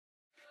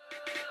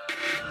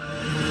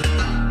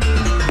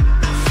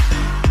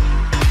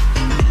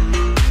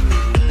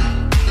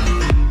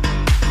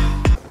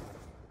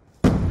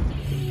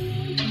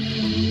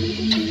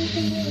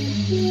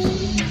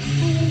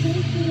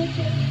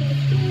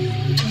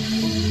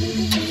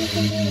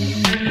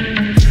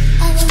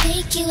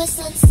a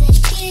sunset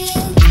view.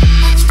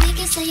 I will make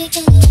it so you're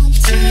gonna want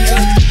to.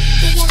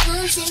 Get your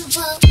arms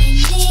involved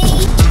with me.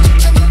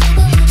 And I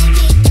never wanna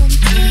be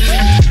empty.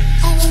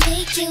 I will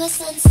make you a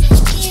sunset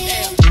view.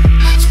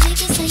 I will make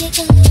it so you're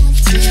gonna want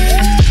to.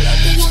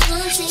 Get your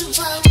arms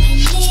involved with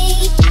me.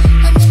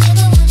 And I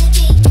never wanna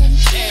be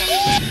empty.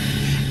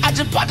 I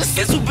just bought the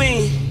sizzle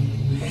bean.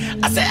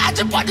 I said I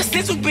just bought the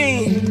sizzle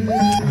bean.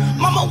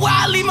 Mama, where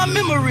I leave my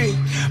memory?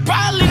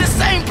 Probably the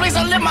same place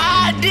I left my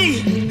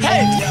ID.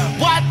 Hey,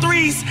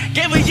 Y3s,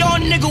 gave a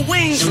young nigga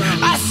wings.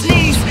 I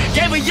sneeze,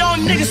 gave a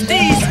young nigga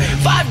steez.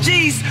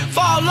 5Gs,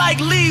 fall like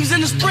leaves in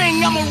the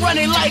spring. I'ma run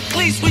it like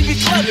cleats, we be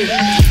clubbing.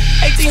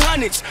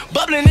 1800s,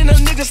 bubbling in a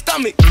nigga's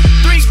stomach.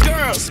 3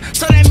 girls,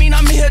 so that mean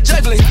I'm in here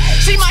juggling.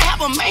 She might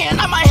have a man,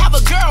 I might have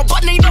a girl,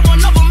 but neither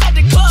one of them at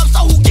the club,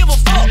 so who give a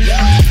fuck?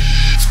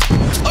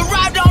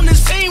 Arrived on the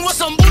scene with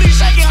some booty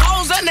shaking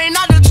hoes and they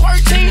not the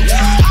twerk team.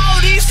 All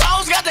these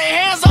hoes got their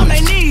hands on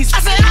their knees. I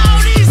said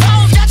all these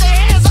hoes got their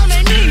hands on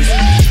their knees.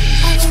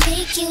 I will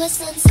make you a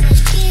sunset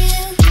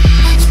view.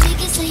 I will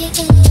make it so you're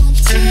gonna want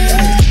to.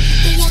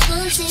 Get your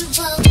arms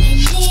involved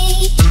with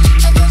me.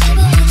 And I never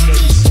wanna be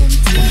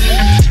empty.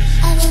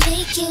 I will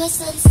make you a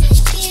sunset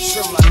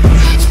view. I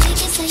will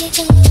make it so you're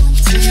gonna want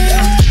to.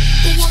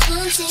 Get your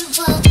arms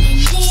involved with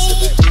me.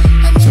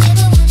 And I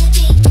never wanna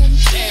be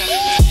empty.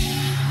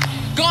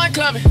 Going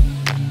clubbing.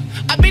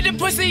 I beat the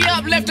pussy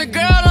up, left the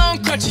girl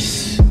on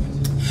crutches.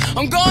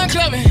 I'm going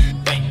clubbing.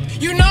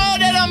 You know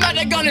that I'm out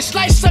there gonna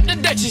slice up the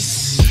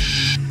Duchess.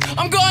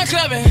 I'm going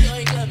clubbing.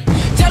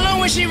 Tell her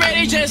when she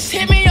ready, just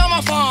hit me on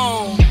my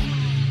phone.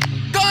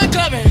 Going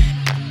clubbing.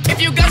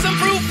 If you got some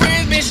fruit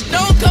friends, bitch,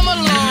 don't come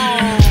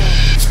along.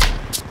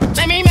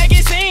 Let me make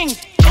it sing.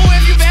 Oh,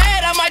 if you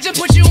bad, I might just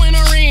put you in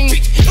a ring.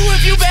 Oh,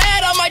 if you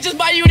bad, I might just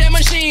buy you that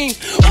machine.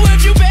 Oh,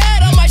 if you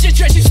bad, I might just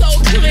dress you so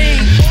clean.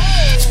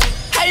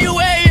 How you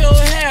wear your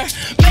hair?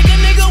 Make a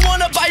nigga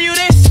wanna buy you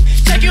this.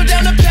 Take you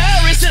down to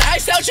Paris and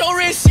ice out your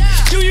wrist.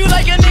 Do you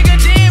like a nigga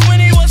did when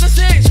he was a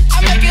 6?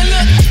 I make it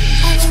look.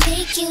 I will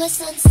make you a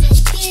sunset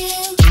view.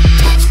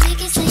 I will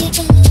make it so you're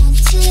gonna want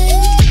to.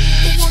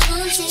 Get your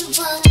arms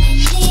involved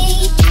with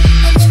me.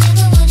 And I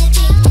never wanna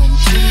be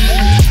empty.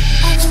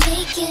 I will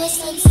make you a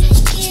sunset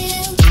view.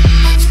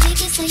 I will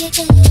make it so you're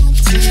gonna want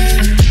to.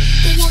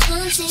 Get your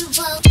arms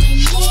involved with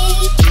me.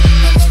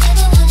 And I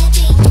never wanna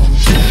be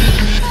empty.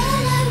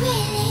 All I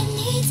really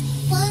need is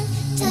one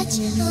touch.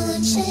 I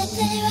want you to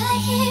put it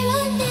right here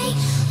on me.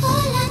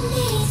 All I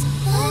need is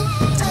one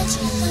touch.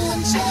 I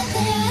want you to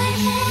put it right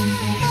here.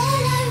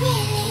 All I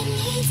really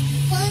need is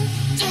one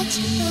touch.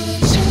 I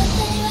want you to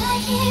put it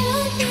right here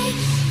on me.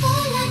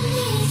 All I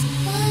need is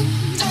one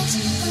touch.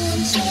 I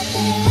want you to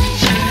put it right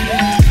here.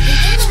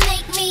 You're gonna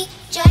make me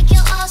drag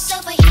your ass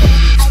over here.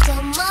 I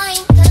don't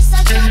mind, cause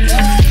I got no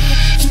fear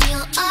in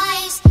your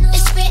eyes.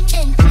 It's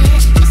written clear,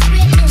 it's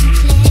written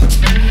clear.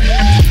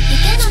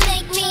 You're gonna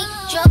make me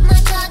drop my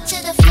guard to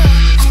the floor.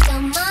 I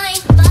don't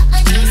mind, but I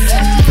need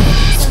some more.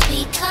 So be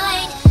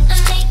kind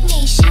and make me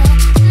sure,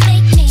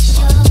 make me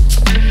sure.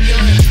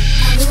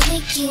 I will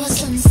make you a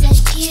sunset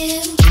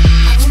view.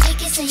 I will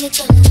make it so you're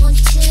gonna want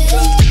to.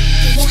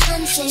 Get your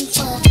hands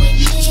involved with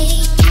me.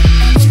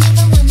 And I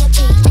never wanna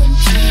be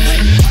empty.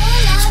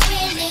 All I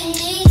really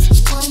need is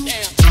one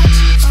touch.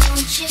 I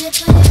want you to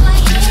put it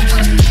right here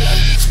on me.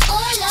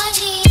 All I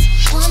need is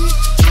one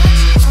touch.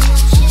 I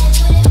want you to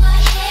put it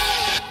right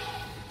here.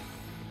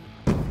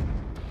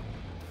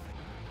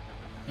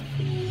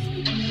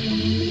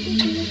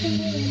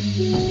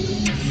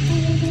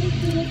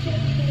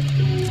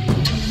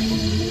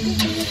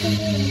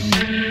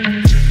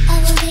 I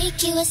will make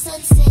you a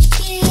sunset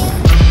view.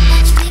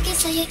 I will make it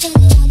so you're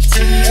gonna want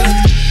to.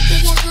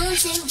 Get your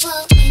arms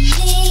involved with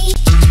me.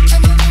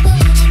 And I never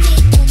wanna be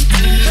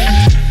empty.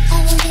 I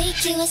will make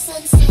you a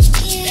sunset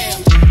view.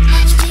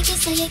 I will make it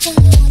so you're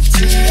gonna want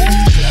to.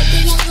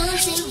 Get your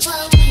arms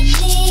involved with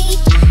me.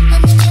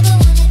 And I never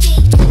wanna be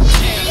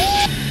empty.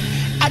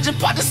 I just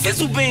bought the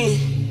sizzle bean.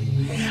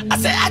 I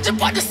said I just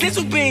bought the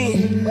sizzle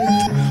bean.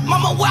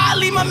 Mama, where I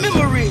leave my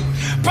memory?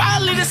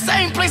 Probably the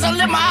same place I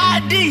left my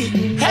ID.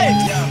 Hey,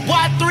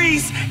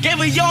 Y3s, gave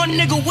a young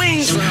nigga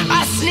wings.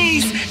 I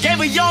sneeze, gave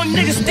a young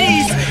nigga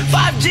steez.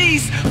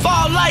 5Gs,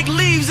 fall like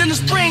leaves in the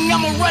spring.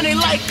 I'ma run it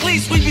like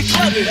cleats, we be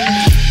clubbing.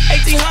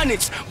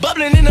 1800s,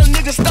 bubbling in a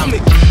nigga's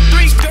stomach.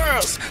 3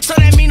 girls, so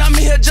that mean I'm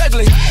in here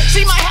juggling.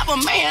 She might have a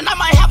man, I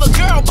might have a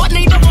girl, but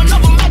neither one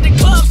of them at the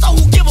club, so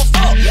who give a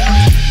fuck?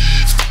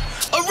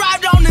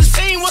 Arrived on the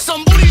scene with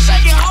some booty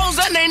shaking hoes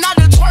and they not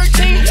the twerk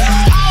team.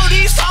 All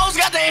these hoes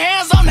got their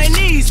hands on their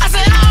knees. I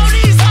said all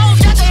these hoes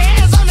got their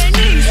hands on their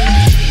knees.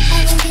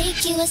 I will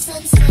make you a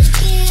sunset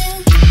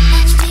view.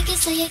 I will make it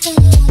so you're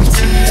gonna want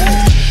to.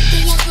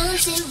 Get your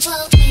arms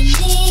involved with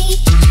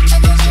me.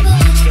 And I never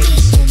wanna be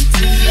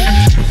empty.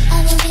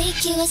 I will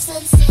make you a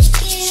sunset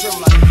view.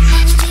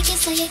 I will make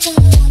it so you're gonna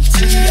want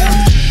to.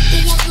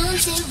 Get your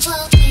arms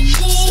involved with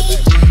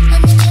me. And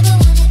I never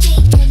wanna be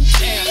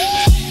empty.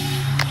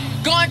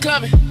 Going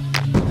clubbing.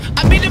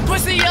 I beat the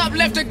pussy up,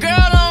 left the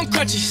girl on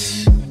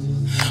crutches.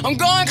 I'm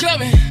going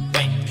clubbing.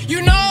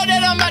 You know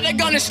that I'm out there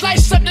gonna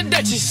slice up the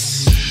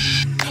Duchess.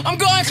 I'm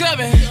going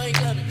clubbing.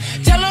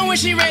 Tell her when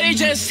she ready,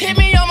 just hit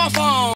me on my phone.